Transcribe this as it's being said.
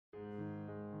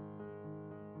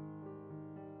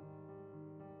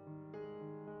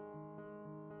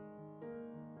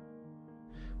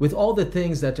With all the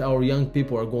things that our young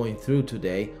people are going through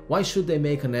today, why should they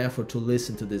make an effort to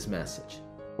listen to this message?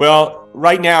 Well,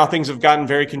 right now things have gotten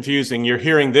very confusing. You're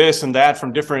hearing this and that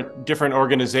from different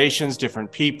organizations,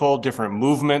 different people, different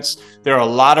movements. There are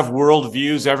a lot of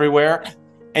worldviews everywhere.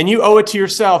 And you owe it to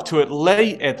yourself to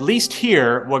at least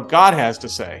hear what God has to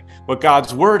say, what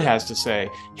God's word has to say,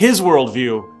 his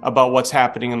worldview about what's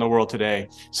happening in the world today.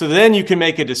 So then you can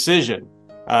make a decision,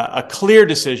 a clear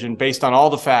decision based on all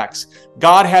the facts.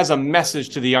 God has a message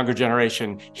to the younger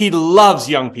generation. He loves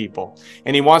young people,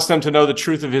 and he wants them to know the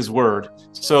truth of his word.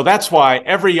 So that's why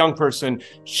every young person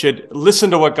should listen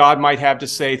to what God might have to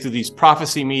say through these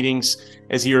prophecy meetings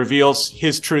as he reveals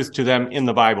his truth to them in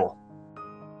the Bible.